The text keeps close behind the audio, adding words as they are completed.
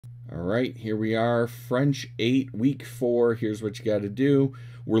All right, here we are, French 8, week 4. Here's what you got to do.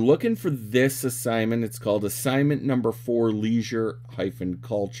 We're looking for this assignment. It's called assignment number 4,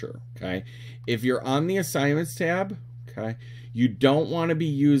 leisure-culture, okay? If you're on the assignments tab, okay, you don't want to be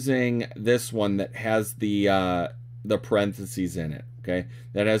using this one that has the parentheses in it, okay?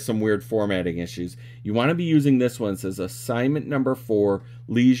 That has some weird formatting issues. You want to be using this one. It says assignment number 4,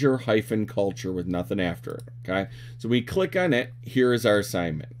 leisure-culture with nothing after it, okay? So we click on it. Here is our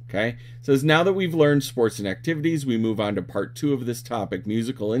assignment, okay? It says now that we've learned sports and activities, we move on to part 2 of this topic,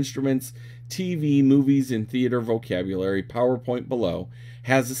 musical instruments, TV, movies, and theater vocabulary. PowerPoint below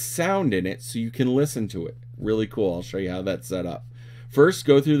has a sound in it so you can listen to it. Really cool. I'll show you how that's set up. First,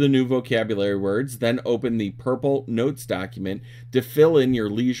 go through the new vocabulary words, then open the purple notes document to fill in your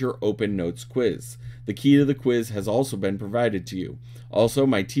Leisure Open Notes quiz. The key to the quiz has also been provided to you. Also,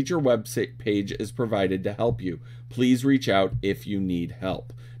 my teacher website page is provided to help you. Please reach out if you need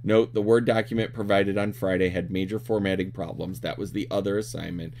help. Note, the Word document provided on Friday had major formatting problems. That was the other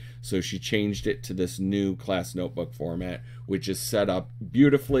assignment, so she changed it to this new class notebook format, which is set up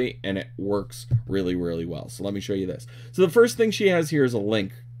beautifully, and it works really, really well. So let me show you this. So the first thing she has here is a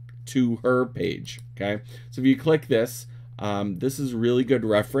link to her page, okay? So if you click this, this is really good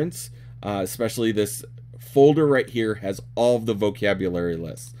reference, especially this folder right here has all of the vocabulary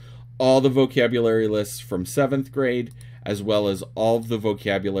lists. All the vocabulary lists from 7th grade, as well as all of the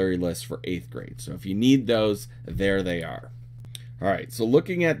vocabulary lists for 8th grade. So if you need those, there they are. All right, so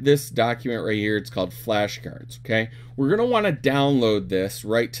looking at this document right here, it's called flashcards, okay? We're gonna wanna download this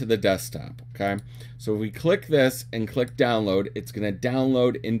right to the desktop, okay? So if we click this and click download, it's gonna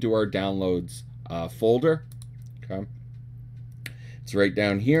download into our downloads folder, okay? It's right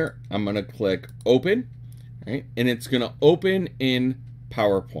down here. I'm gonna click open, right? And it's gonna open in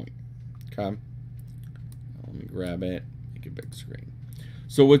PowerPoint, okay? Let me grab it, make a big screen.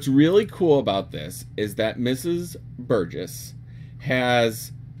 So what's really cool about this is that Mrs. Burgess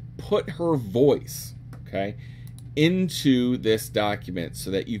has put her voice, okay, into this document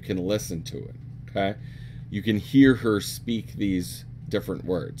so that you can listen to it, okay? You can hear her speak these different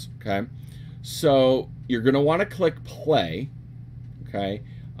words, okay? So you're going to want to click play, okay?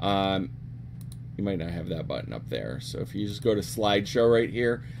 You might not have that button up there. So if you just go to slideshow right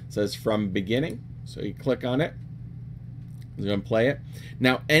here, it says from beginning. So you click on it. It's going to play it.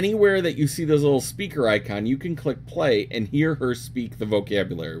 Now, anywhere that you see this little speaker icon, you can click play and hear her speak the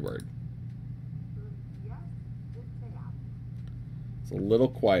vocabulary word. It's a little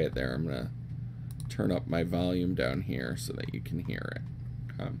quiet there. I'm going to turn up my volume down here so that you can hear it.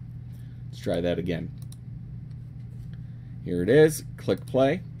 Okay. Let's try that again. Here it is. Click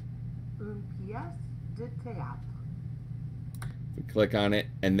play. We click on it,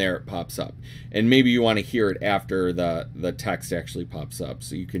 and there it pops up. And maybe you want to hear it after the text actually pops up,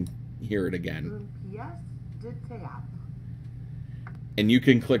 so you can hear it again. And you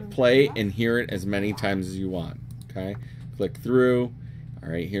can click play and hear it as many times as you want. Okay, click through. All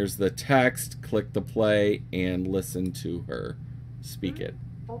right, here's the text. Click the play and listen to her speak it.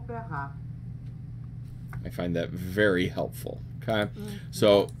 I find that very helpful. Okay,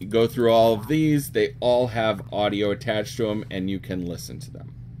 so you go through all of these. They all have audio attached to them, and you can listen to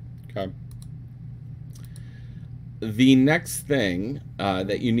them. Okay. The next thing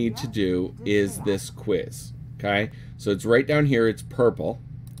that you need to do is this quiz. Okay, so it's right down here. It's purple.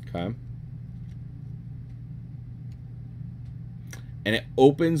 Okay, and it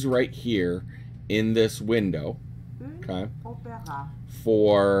opens right here in this window. Okay,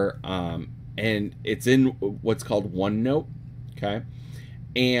 for and it's in what's called OneNote. Okay,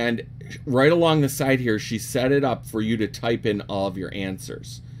 and right along the side here, she set it up for you to type in all of your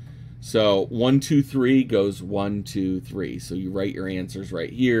answers. So 1, 2, 3 goes 1, 2, 3. So you write your answers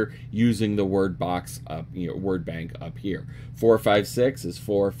right here using the word box up, word bank up here. 4, 5, 6 is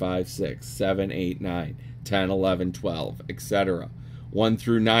 4, 5, 6. 7, 8, 9, 10, 11, 12, etc. 1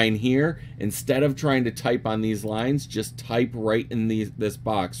 through 9 here. Instead of trying to type on these lines, just type right in this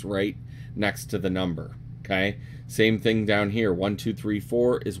box right next to the number. Okay. Same thing down here. 1, 2, 3,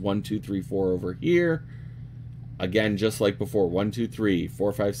 4 is 1, 2, 3, 4 over here. Again, just like before. 1, 2, 3,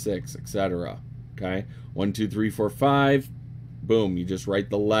 4, 5, 6, etc. Okay. 1, 2, 3, 4, 5. Boom. You just write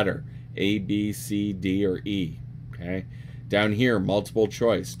the letter A, B, C, D, or E. Okay. Down here, multiple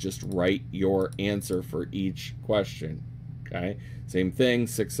choice. Just write your answer for each question. Okay. Same thing.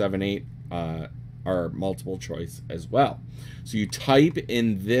 6, 7, 8 are multiple choice as well. So you type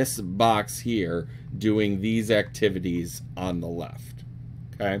in this box here doing these activities on the left.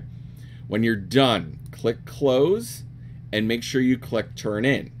 Okay. When you're done, click close and make sure you click turn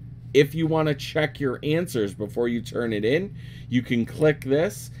in. If you want to check your answers before you turn it in, you can click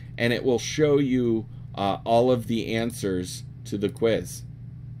this and it will show you all of the answers to the quiz.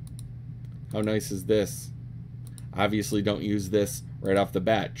 How nice is this? Obviously, don't use this right off the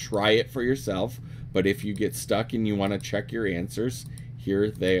bat. Try it for yourself, but if you get stuck and you want to check your answers, here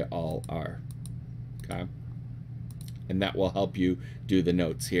they all are. Okay? And that will help you do the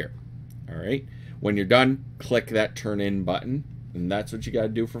notes here. All right? When you're done, click that turn in button, and that's what you got to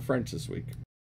do for French this week.